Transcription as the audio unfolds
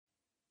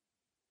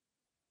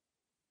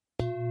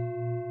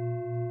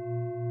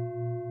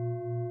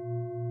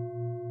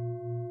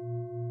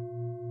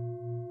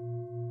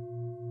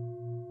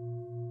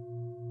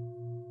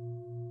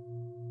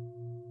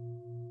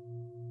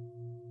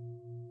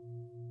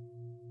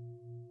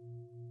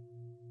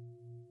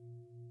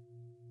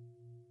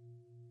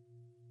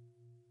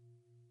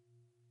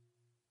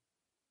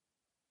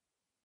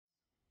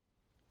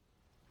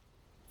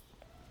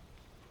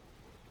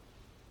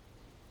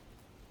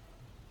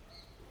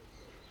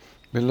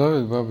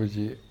Beloved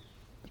Babaji,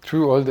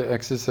 through all the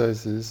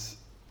exercises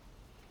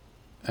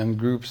and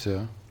groups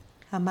here,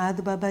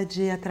 Amado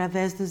Babaji,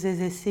 através dos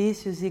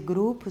exercícios e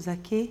grupos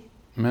aqui,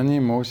 many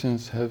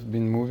emotions have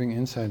been moving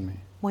inside me.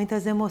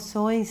 muitas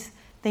emoções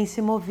têm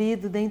se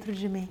movido dentro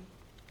de mim.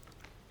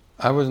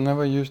 I was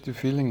never used to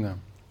feeling them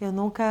Eu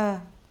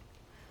nunca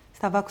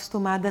estava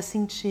acostumada a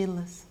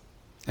senti-las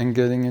and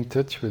getting in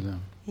touch with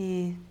them.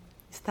 e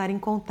estar em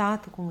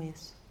contato com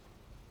isso.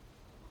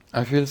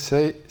 I feel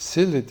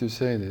silly to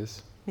say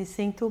this, Me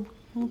sinto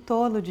um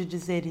tolo de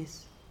dizer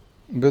isso,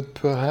 but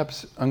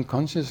perhaps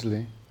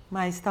unconsciously,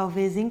 mas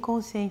talvez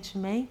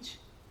inconscientemente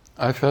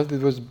I felt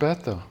it was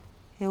better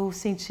eu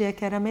sentia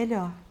que era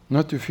melhor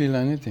not to feel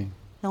anything,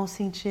 não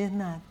sentir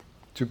nada,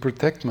 to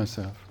protect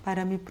myself.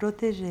 para me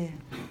proteger.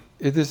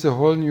 It is a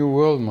whole new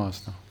world,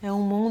 Master. É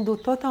um mundo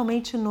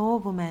totalmente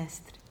novo,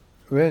 mestre.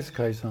 Where's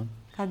Kai-san?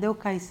 Cadê o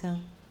Kai-san?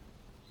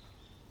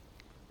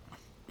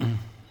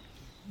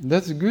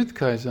 That's good,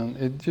 Kai-san.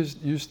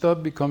 You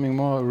start becoming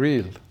more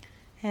real.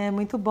 É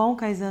muito bom,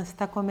 Kai-san, você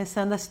está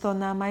começando a se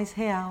tornar mais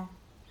real.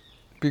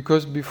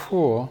 Because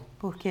before,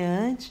 Porque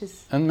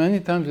antes, and many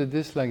times it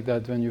is like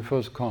that when you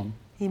first come,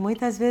 e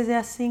muitas vezes é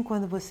assim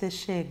quando você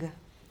chega,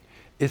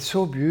 it's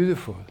so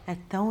beautiful, é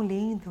tão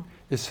lindo,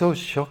 it's so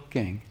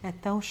shocking é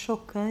tão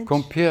chocante,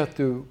 compared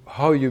to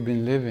how you've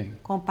been living,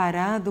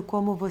 comparado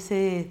como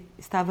você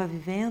estava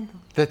vivendo,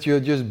 that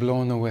you're just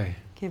blown away.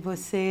 que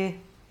você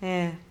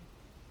é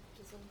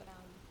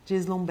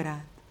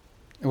deslumbrado.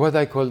 What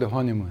I call the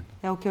honeymoon.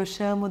 É o que eu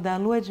chamo da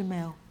lua de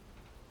mel.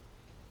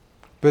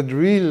 But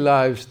real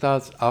life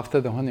starts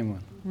after the honeymoon.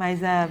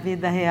 Mas a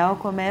vida real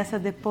começa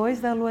depois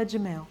da lua de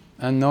mel.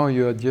 And now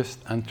you are just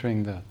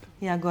entering that.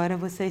 E agora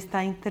você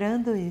está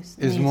entrando It's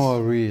nisso.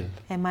 more real.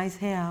 É mais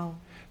real.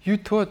 You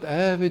thought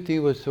everything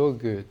was so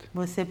good,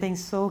 Você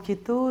pensou que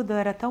tudo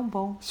era tão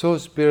bom, so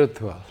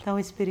spiritual. tão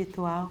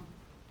espiritual.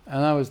 And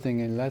I was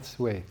thinking, let's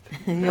wait.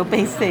 E eu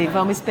pensei,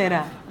 vamos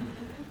esperar.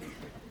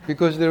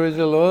 Because there is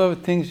a lot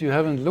of things you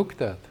haven't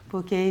looked at.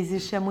 Porque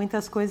existem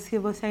muitas coisas que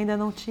você ainda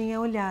não tinha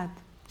olhado.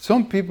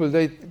 Some people,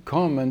 they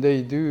come and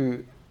they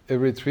do a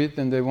retreat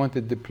and they want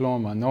a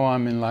diploma. No,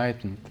 I'm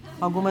enlightened.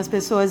 Algumas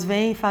pessoas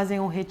vêm e fazem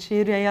um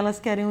retiro e aí elas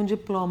querem um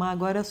diploma.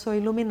 Agora eu sou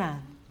iluminado.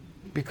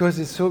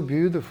 Because it's so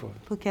beautiful.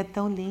 Porque é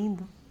tão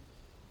lindo.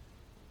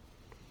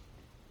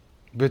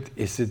 But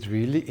is it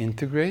really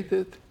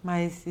integrated?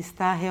 Mas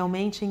está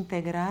realmente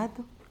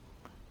integrado?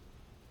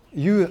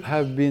 You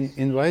have been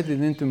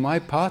invited into my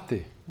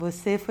party.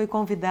 Você foi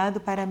convidado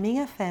para a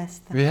minha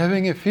festa. We're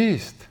having a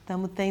feast.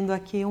 Estamos tendo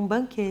aqui um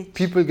banquete.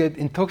 People get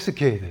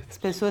intoxicated. As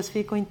pessoas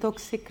ficam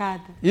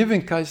intoxicadas.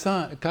 Even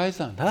Kai-san,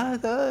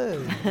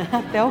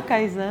 Até o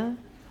Kai-san.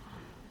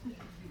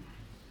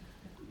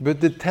 But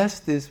the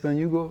test is when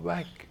you go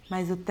back.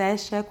 Mas o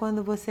teste é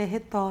quando você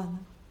retorna.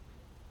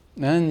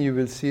 Then you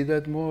will see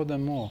that more and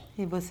more.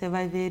 E você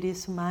vai ver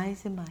isso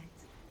mais e mais.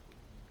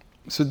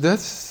 So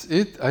that's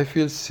it. I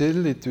feel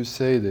silly to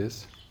say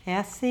this. É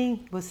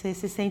assim, você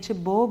se sente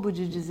bobo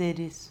de dizer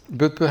isso.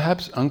 But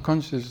perhaps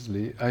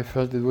unconsciously I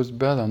felt it was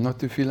better not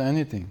to feel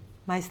anything.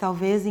 Mas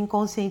talvez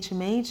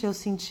inconscientemente eu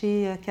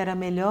sentia que era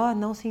melhor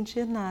não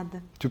sentir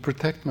nada, To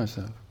protect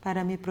myself.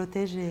 para me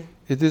proteger.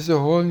 It is a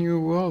whole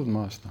new world,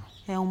 Master.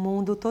 É um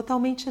mundo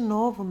totalmente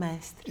novo,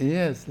 mestre.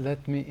 Yes, let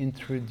me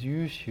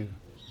introduce you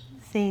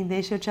Sim,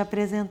 deixa eu te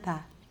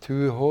apresentar. to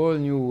a whole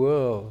new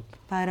world.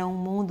 Para um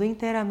mundo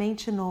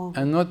inteiramente novo.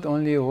 And not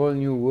only a whole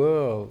new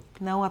world,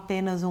 Não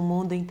apenas um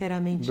mundo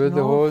inteiramente but a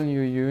novo, whole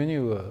new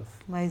universe,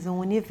 mas um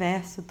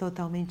universo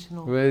totalmente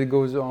novo. where it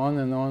goes on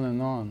and on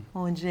and on.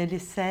 Onde ele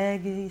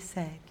segue e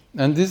segue.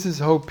 And this is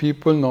how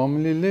people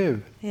normally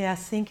live. É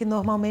assim que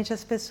normalmente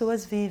as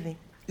pessoas vivem.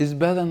 It's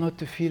better not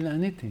to feel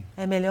anything.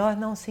 É melhor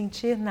não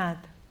sentir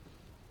nada,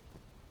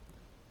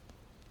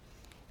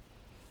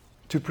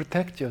 To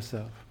protect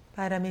yourself.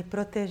 para me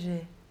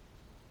proteger.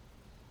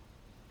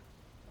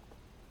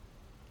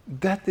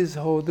 That is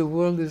how the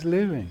world is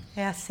living.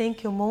 É assim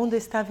que o mundo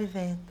está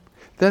vivendo.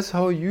 That's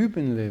how you've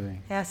been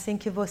living. É assim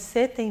que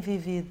você tem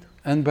vivido.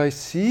 And by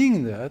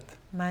seeing that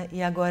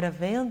E agora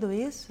vendo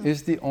isso,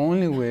 is the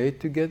only way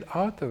to get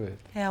out of it.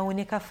 é a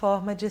única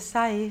forma de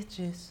sair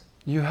disso.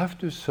 You have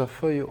to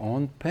suffer your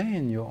own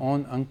pain, your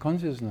own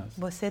unconsciousness.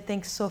 Você tem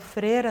que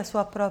sofrer a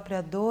sua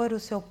própria dor, o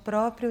seu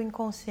próprio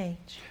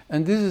inconsciente.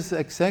 And this is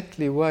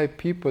exactly why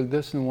people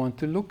doesn't want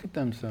to look at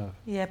themselves.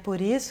 E é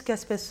por isso que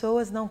as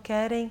pessoas não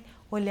querem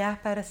olhar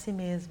para si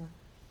mesmas.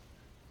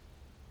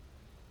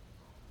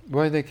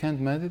 Why they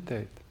can't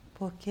meditate?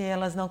 Porque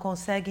elas não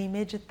conseguem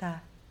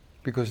meditar.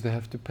 Because they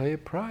have to pay a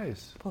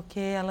price. Porque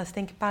elas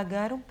têm que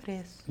pagar um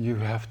preço. You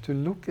have to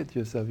look at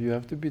yourself. You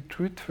have to be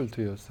truthful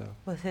to yourself.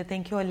 Você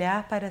tem que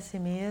olhar para si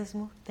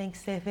mesmo, tem que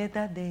ser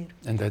verdadeiro.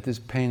 And that is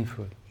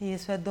painful. E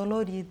isso é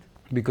dolorido.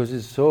 Because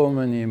there's so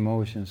many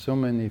emotions, so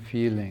many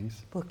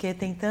feelings Porque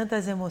tem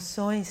tantas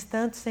emoções,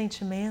 tantos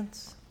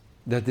sentimentos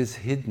that is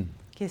hidden,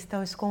 que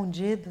estão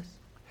escondidos,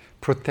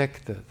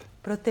 protected,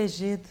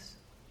 protegidos,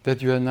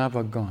 that you are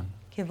never gone.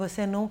 que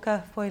você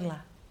nunca foi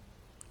lá.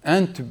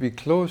 and to be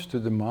close to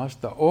the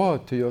Master or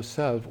to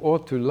yourself or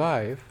to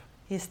life,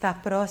 e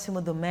estar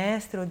próximo do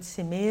Mestre ou de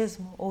si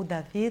mesmo ou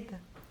da vida,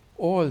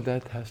 all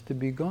that has to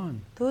be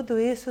gone. tudo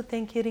isso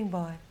tem que ir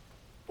embora.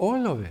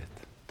 All of it.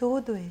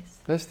 Tudo isso.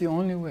 That's the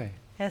only way.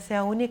 Essa é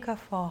a única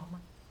forma.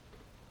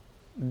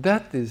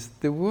 That is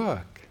the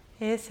work.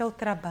 Esse é o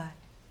trabalho.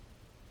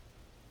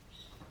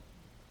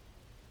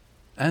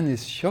 And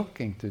it's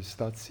shocking to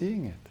start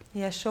seeing it.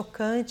 E é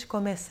chocante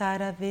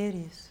começar a ver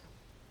isso.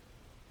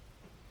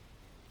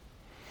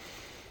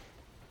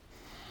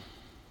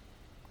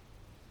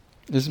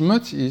 It's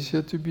much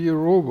easier to be a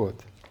robot,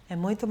 É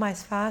muito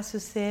mais fácil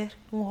ser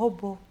um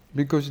robô,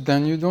 because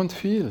then you don't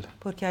feel.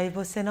 porque aí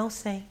você não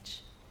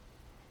sente.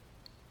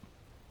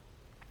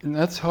 And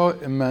that's how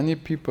many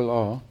people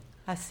are.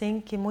 Assim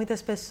que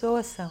muitas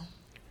pessoas são.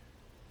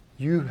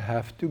 You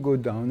have to go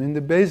down in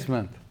the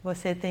basement.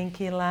 Você tem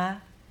que ir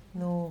lá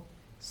no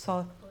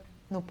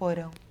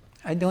porão.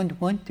 I don't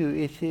want to.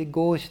 It's a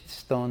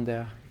ghost down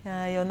there.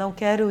 Eu não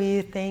quero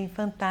ir, tem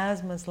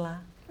fantasmas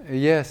lá.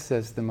 Yes,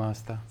 says the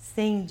Master.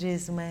 Sim,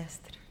 diz o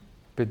Mestre.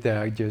 But they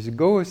are just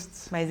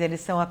ghosts. Mas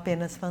eles são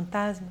apenas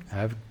fantasmas.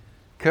 Have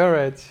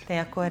courage.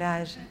 Tenha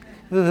coragem.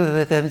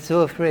 But I'm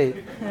so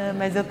afraid.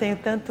 Mas eu tenho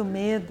tanto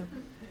medo.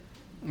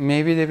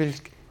 Maybe they will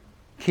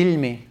kill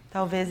me.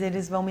 Talvez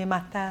eles vão me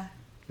matar.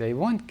 They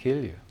won't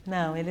kill you.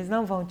 Não, eles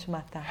não vão te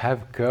matar.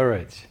 Have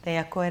courage.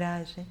 Tenha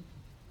coragem.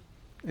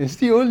 It's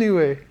the only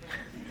way.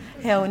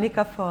 É a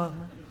única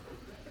forma.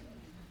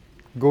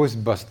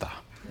 Ghostbuster.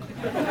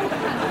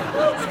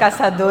 Os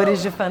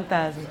caçadores de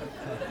fantasmas.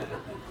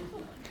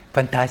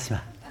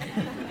 Fantasma.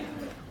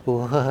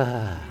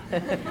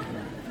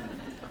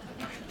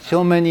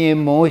 So many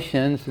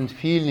emotions and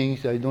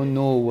feelings, I don't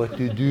know what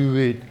to do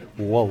with.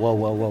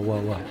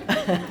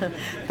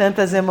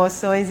 Tantas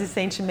emoções e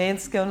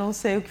sentimentos que eu não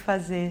sei o que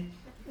fazer.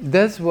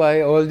 That's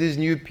why all these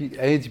new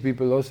age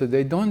people also,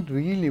 they don't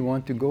really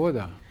want to go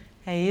there.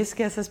 É isso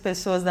que essas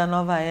pessoas da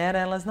nova era,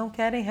 elas não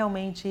querem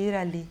realmente ir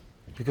ali.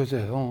 Because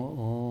they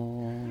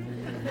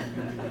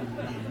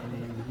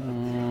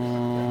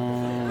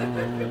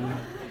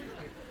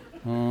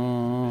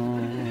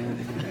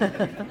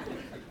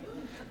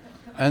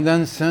and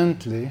then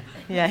suddenly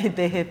E aí,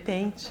 de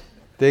repente,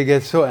 they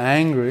get so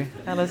angry,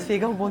 elas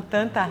ficam com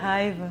tanta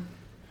raiva,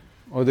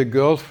 or the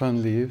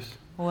girlfriend leaves,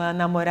 ou a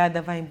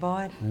namorada vai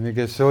embora, and they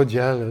get so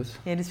jealous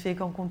e eles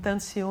ficam com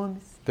tantos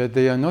ciúmes. that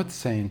they are not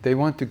sane. They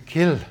want to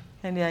kill.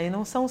 E aí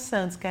não são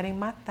santos, querem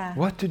matar.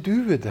 What to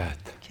do with that?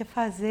 O que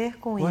fazer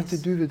com What to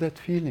isso? do with that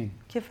feeling?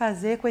 O que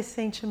fazer com esse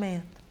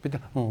sentimento? But,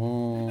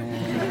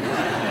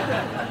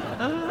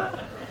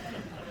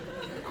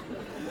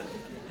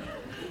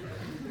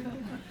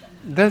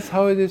 That's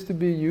how it is to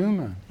be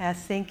human. É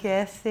assim que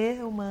é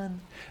ser humano.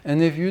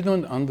 And if you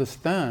don't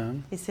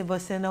understand, E se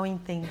você não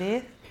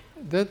entender,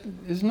 that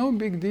is no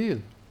big deal.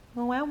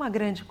 não é uma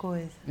grande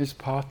coisa. It's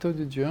part of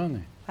the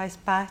journey. Faz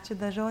parte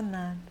da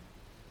jornada.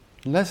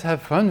 Let's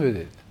have fun with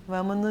it.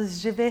 Vamos nos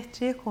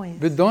divertir com isso.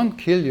 But don't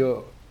kill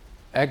your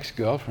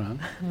ex-girlfriend.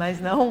 Mas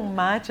não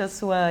mate a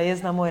sua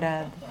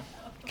ex-namorada.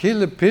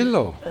 Kill a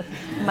pillow.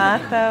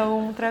 Mata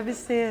um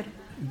travesseiro.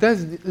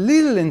 That's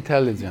little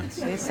intelligence.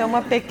 Isso é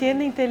uma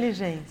pequena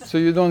inteligência. So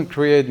you don't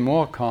create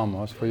more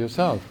karmas for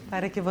yourself.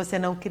 Para que você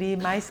não crie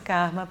mais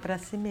karma para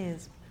si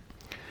mesmo.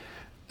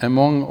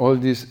 Among all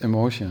these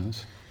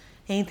emotions,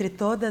 Entre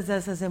todas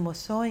essas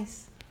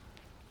emoções,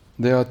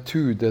 there are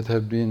two that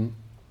have been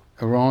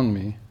around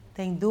me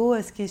tem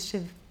duas que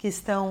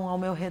estão ao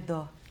meu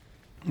redor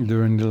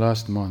during the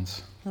last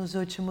months. nos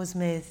últimos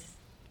meses.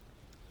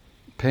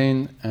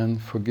 Pain and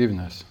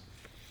forgiveness.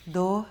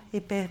 Dor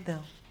e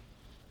perdão.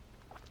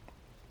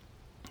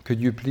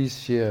 Could you please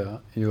share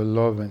your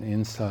love and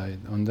insight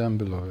on them,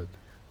 beloved?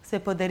 Você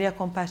poderia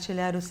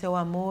compartilhar o seu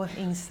amor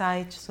e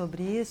insight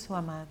sobre isso,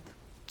 amado?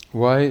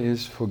 Why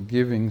is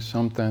forgiving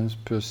sometimes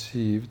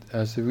perceived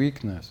as a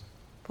weakness?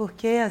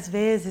 Porque às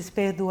vezes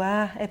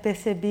perdoar é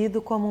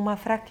percebido como uma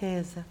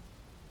fraqueza.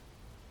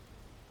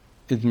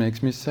 It makes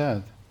me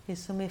sad.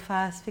 Isso me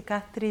faz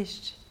ficar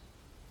triste.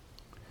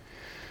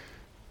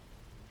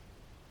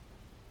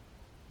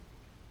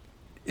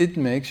 It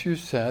makes you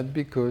sad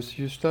because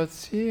you start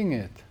seeing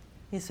it.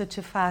 Isso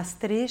te faz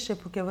triste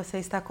porque você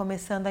está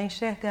começando a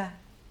enxergar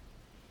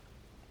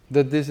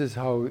That this is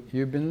how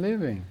you've been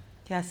living.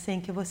 que é assim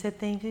que você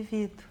tem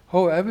vivido,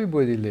 How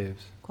everybody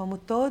lives. como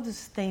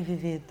todos têm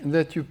vivido,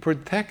 That you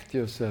protect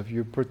yourself,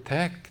 you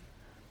protect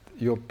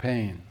your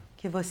pain,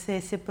 que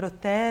você se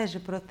protege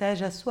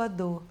a sua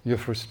dor, your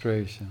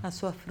frustration. a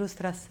sua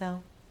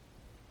frustração.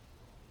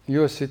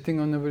 You are sitting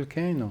on a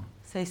volcano.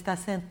 Você está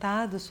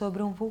sentado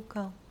sobre um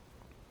vulcão.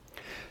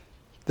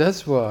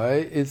 That's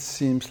why it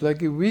seems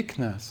like a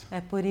weakness.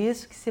 É por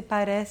isso que se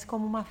parece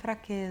como uma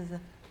fraqueza,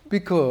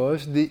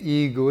 Because the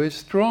ego is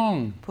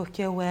strong.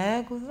 porque o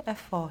ego é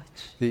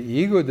forte. The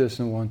ego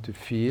doesn't want to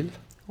feel.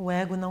 O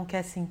ego não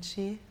quer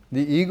sentir, The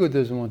ego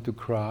doesn't want to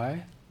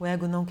cry. o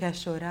ego não quer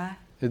chorar,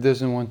 It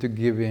doesn't want to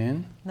give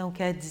in. não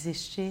quer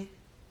desistir,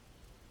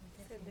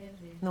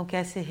 não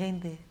quer se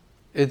render.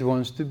 It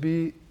wants to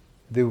be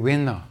the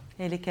winner.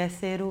 Ele quer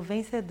ser o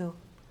vencedor.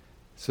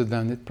 So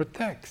then it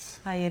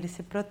protects. Aí ele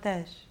se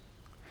protege.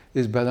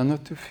 It's better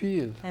not to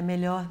feel. É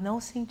melhor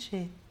não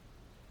sentir.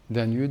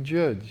 Then you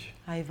judge.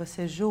 Aí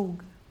você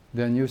julga.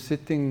 Then you're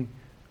sitting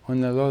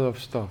on a lot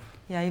of stuff.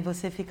 E aí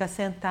você fica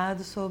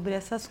sentado sobre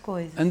essas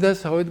coisas. And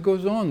that's how it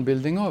goes on,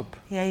 building up.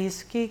 E é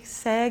isso que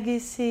segue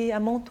se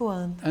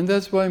amontoando. And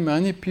that's why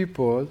many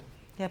people,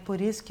 E é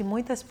por isso que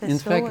muitas in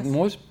fact pessoas,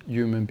 most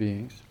human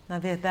beings, na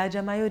verdade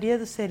a maioria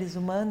dos seres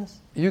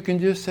humanos, you can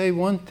just say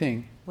one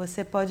thing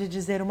você pode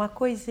dizer uma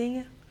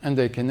coisinha and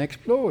they can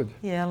explode.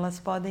 e elas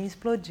podem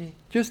explodir.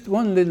 Just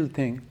one little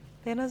thing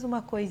Apenas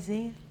uma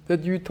coisinha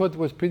that you thought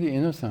was pretty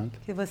innocent,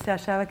 que você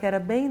achava que era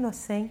bem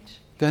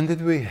inocente. then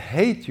it will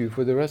hate you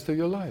for the rest of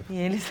your life.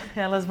 E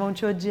elas vão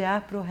te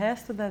odiar para o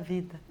resto da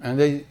vida. And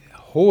they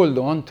hold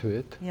on to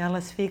it E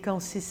elas ficam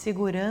se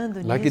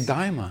segurando like nisso a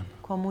diamond.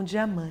 como um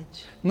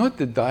diamante. Not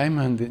the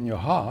diamond in your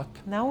heart,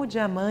 Não o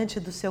diamante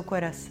do seu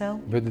coração,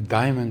 but the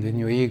diamond in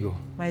your ego.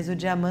 mas o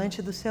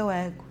diamante do seu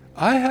ego.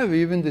 I have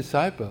even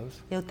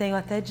disciples Eu tenho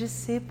até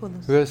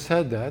discípulos who have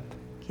said that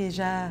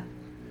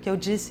que eu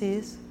disse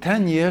isso,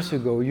 10 years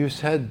ago you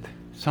said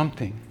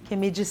something que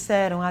me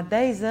disseram, há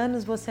 10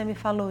 anos você me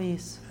falou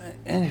isso.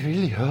 and it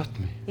really hurt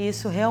me. E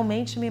isso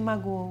realmente me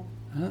magoou.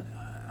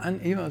 And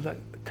even I was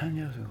like, 10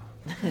 years ago.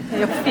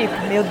 Eu fico,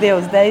 meu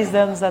Deus, 10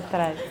 anos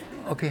atrás.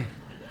 Okay.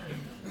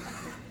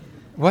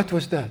 What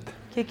was that?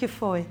 O que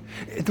foi?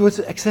 It was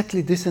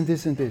exactly this and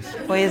this and this.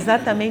 Foi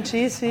exatamente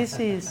isso,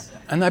 isso e isso.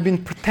 And I've been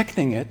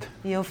protecting it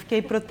E eu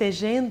fiquei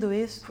protegendo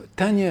isso for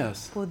 10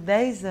 years, por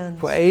 10 anos,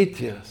 for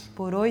 8 years,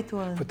 por 8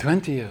 anos, for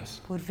 20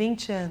 years. por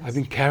 20 I've anos.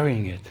 been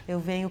carrying it Eu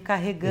venho It's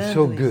carregando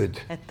so isso. good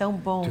É tão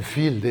bom to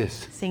feel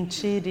this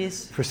sentir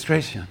isso,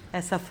 frustration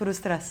essa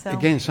frustração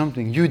against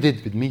something you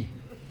did with me.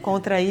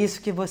 contra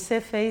isso que você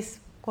fez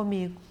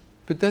comigo.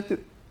 But that,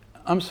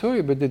 I'm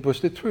sorry, but it was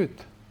the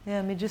truth.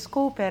 Me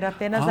desculpe, era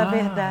apenas a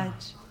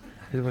verdade.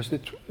 It was the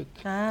truth.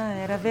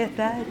 Era a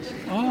verdade.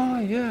 Oh,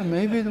 yeah,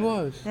 maybe it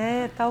was.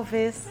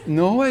 Talvez.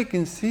 No, I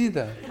can see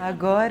that.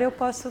 Agora eu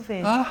posso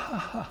ver.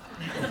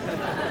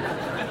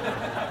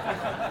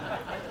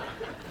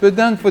 But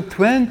then for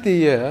 20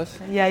 years,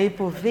 E aí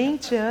por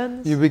 20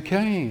 anos you were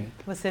carrying it.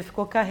 você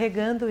ficou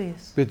carregando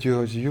isso.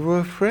 Because you were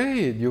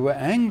afraid, you were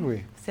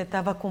angry, Você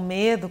estava com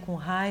medo, com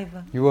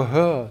raiva, you were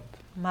hurt,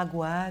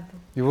 magoado.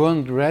 you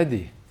weren't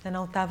ready. Você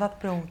não estava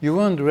pronto. You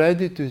weren't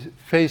ready to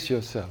face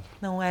yourself.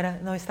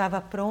 Não estava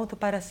pronto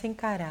para se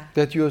encarar.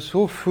 That you are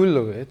so full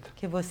of it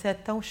Que você é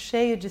tão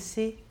cheio de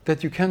si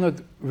that you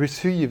cannot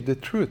receive the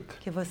truth.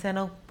 que você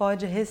não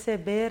pode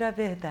receber a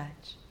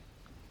verdade.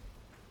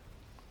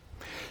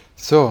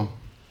 So,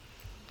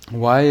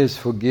 why is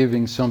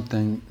forgiving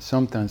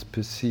sometimes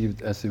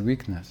perceived as a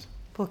weakness?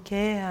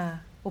 Porque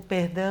o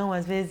perdão,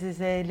 às vezes,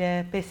 ele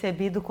é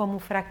percebido como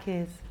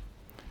fraqueza.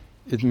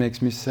 It makes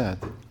me sad.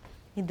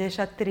 E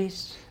deixa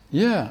triste.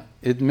 Yeah,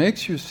 it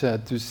makes you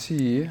sad to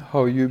see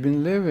how you've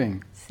been living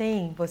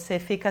Sim, você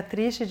fica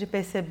triste de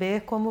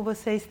perceber como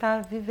você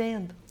está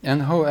vivendo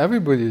and how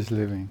everybody is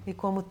living. e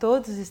como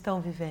todos estão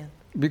vivendo.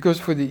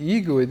 Because for the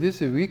ego it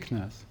is a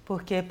weakness,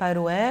 Porque para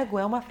o ego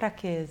é uma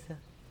fraqueza,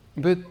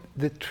 but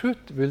the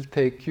truth will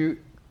take you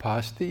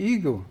past the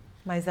ego.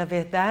 mas a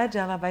verdade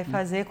ela vai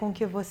fazer com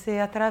que você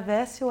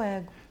atravesse o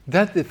ego.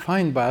 That's the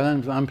fine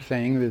balance I'm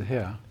playing with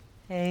here.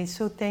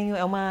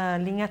 É uma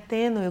linha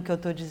tênue o que eu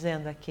estou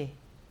dizendo aqui.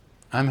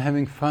 I'm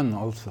having fun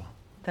also.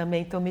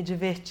 Também estou me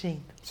divertindo.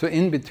 So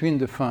in between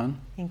the fun,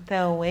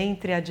 Então,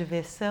 entre a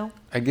diversão,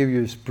 I give you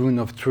a spoon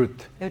of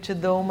truth. eu te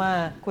dou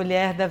uma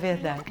colher da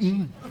verdade.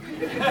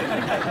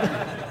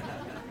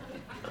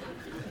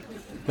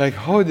 Like,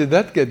 how did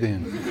that get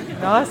in?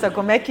 Nossa,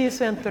 como é que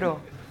isso entrou?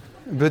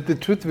 But the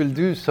truth will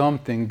do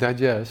something,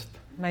 digest.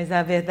 Mas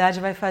a verdade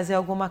vai fazer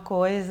alguma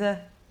coisa,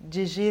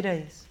 digira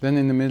isso. Then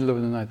in the middle of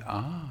the night,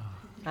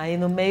 Aí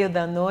no meio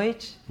da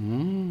noite,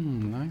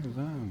 like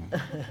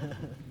that.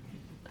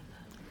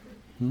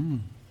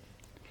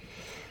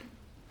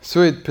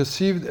 So it's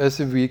perceived as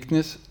a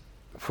weakness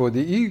for the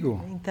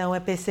ego, então é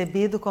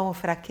percebido como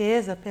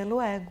fraqueza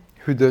pelo ego,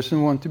 who doesn't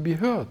want to be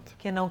hurt.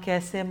 que não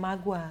quer ser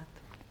magoado.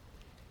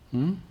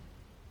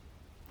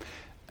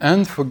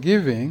 And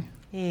forgiving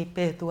E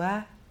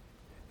perdoar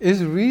is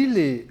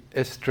really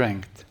a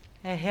strength,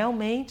 é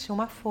realmente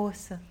uma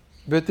força,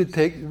 but it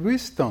takes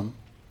wisdom,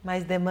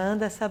 mas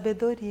demanda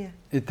sabedoria,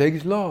 it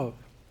takes love,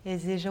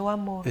 exige o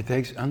amor, it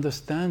takes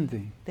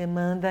understanding,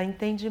 demanda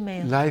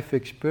entendimento, life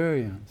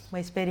experience, uma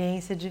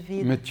experiência de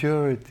vida,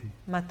 maturity.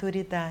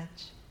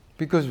 maturidade.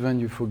 Because when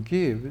you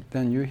forgive,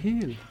 then you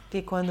heal.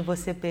 Que quando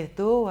você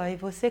perdoa, aí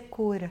você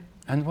cura.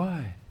 And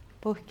why?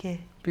 Por quê?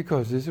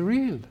 Because it's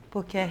real.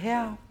 Porque é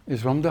real,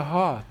 It's from the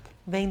heart.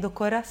 vem do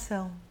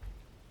coração.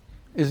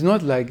 It's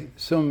not like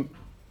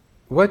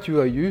what you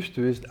are used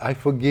to is, I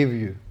forgive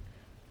you.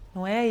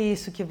 Não é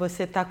isso que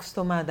você está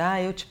acostumado,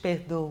 eu te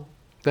perdoo.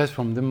 That's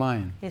from the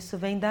mind. Isso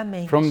vem da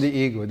mente. From the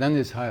ego. Then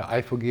it's higher.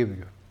 I forgive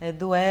you. É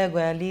do ego,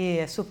 é ali,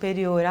 é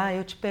superior. Ah,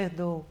 eu te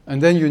perdoo. And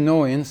then you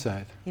know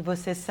inside, E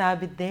você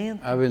sabe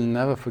dentro, I will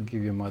never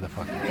forgive you,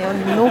 motherfucker.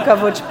 eu nunca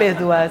vou te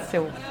perdoar,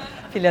 seu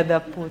filha da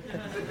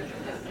puta.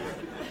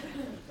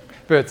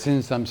 But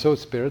since I'm so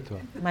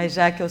spiritual, Mas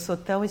já que eu sou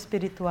tão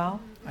espiritual,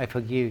 I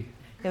forgive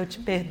you. eu te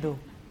perdoo.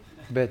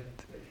 But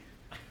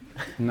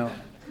no.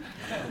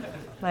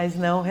 Mas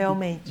não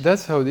realmente.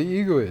 That's how the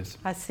ego is.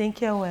 Assim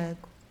que é o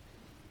ego.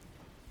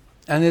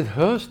 And it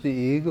hurts the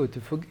ego to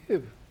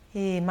forgive.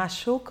 E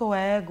machuca o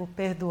ego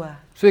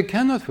perdoar. So it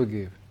cannot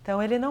forgive.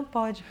 Então ele não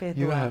pode You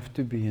perdoar. have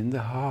to be in the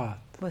heart.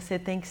 Você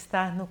tem que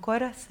estar no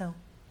coração.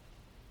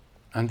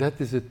 And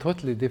that is a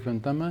totally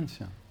different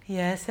dimension, E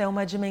essa é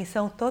uma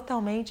dimensão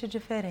totalmente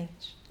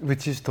diferente,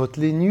 which is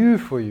totally new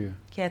for you,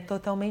 que é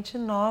totalmente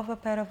nova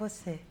para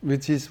você,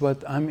 which is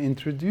what I'm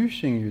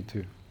introducing you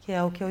to. que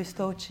é o que eu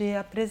estou te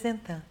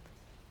apresentando.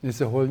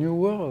 It's a whole new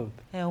world,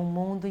 É um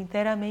mundo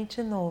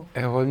inteiramente novo,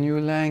 a whole new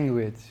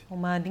language.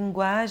 uma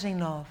linguagem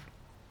nova.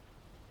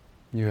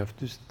 You have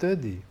to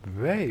study,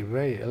 very,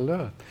 very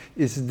alert.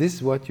 Is this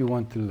what you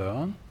want to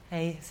learn?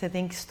 Você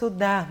tem que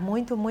estudar,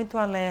 muito, muito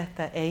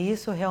alerta. É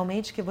isso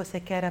realmente que você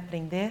quer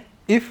aprender?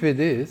 If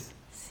it is,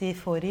 Se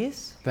for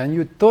isso, then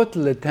your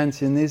total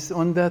attention is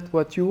on that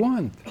what you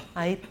want.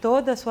 aí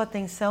toda a sua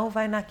atenção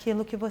vai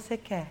naquilo que você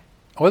quer.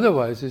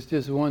 Otherwise, it's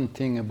just one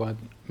thing about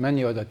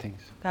many other things.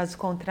 Caso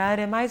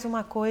contrário, é mais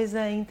uma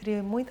coisa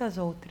entre muitas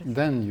outras.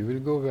 Then you will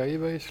go very,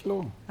 very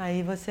slow.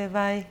 Aí você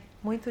vai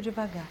muito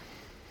devagar.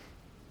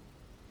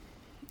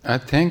 I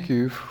thank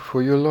you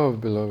for your love,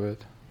 beloved,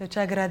 Eu te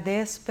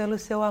agradeço pelo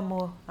seu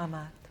amor,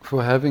 amado,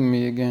 for having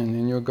me again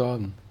in your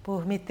garden,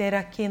 por me ter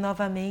aqui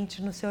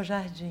novamente no seu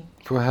jardim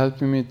for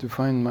helping me to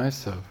find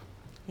myself.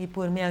 e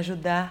por me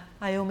ajudar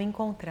a eu me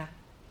encontrar.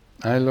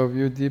 I love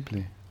you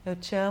deeply, Eu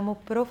te amo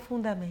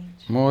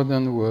profundamente, more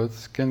than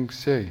words can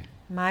say.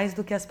 mais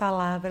do que as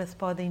palavras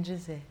podem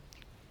dizer.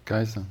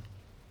 Kaisan.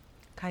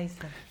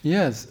 Kaisan.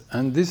 Yes,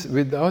 and this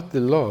without the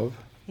love,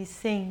 E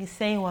sim, e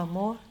sem o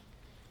amor,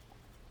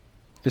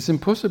 it's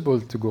impossible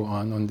to go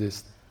on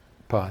this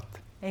path,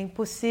 é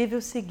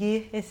impossível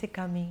seguir esse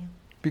caminho,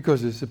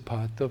 because it's a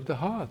path of the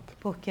heart.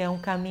 porque é um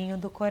caminho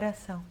do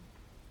coração.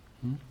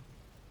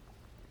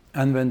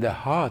 And when the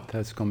heart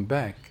has come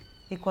back,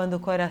 E quando o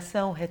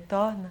coração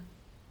retorna,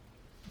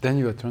 then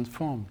you are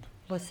transformed.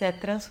 você é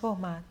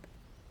transformado.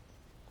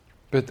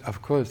 But of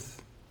course,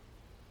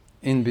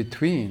 in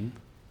between,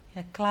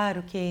 É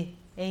claro que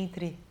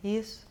entre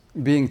isso,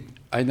 being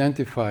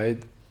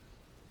identified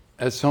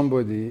as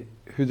somebody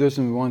who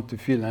doesn't want to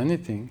feel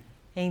anything,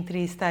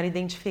 entre estar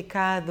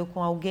identificado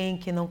com alguém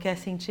que não quer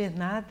sentir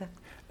nada,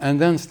 and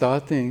then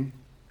starting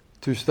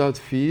to start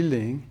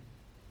feeling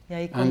e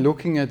aí, and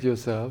looking at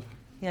yourself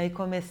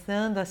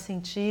começando a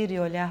sentir e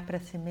olhar para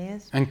si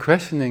mesmo, and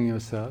questioning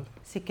yourself,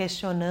 se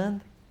questionando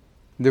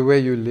the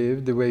way you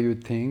live, the way you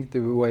think, the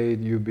way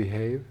you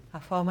behave, a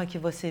forma que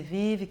você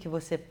vive, que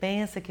você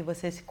pensa, que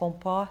você se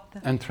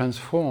comporta, and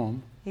transform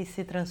e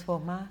se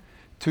transformar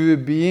to a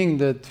being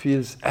that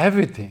feels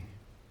everything.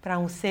 para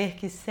um ser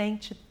que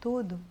sente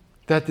tudo.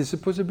 That is a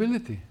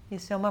possibility.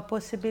 Isso é uma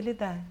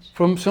possibilidade.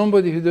 From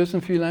somebody who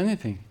doesn't feel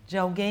anything De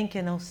alguém que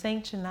não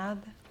sente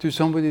nada to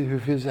somebody who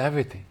feels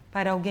everything.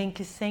 para alguém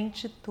que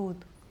sente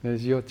tudo.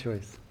 That's your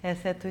choice.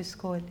 Essa é a tua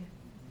escolha.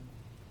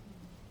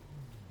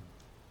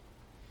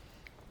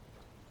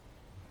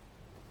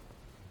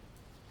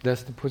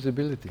 That's the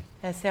possibility.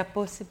 Essa é a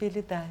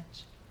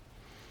possibilidade.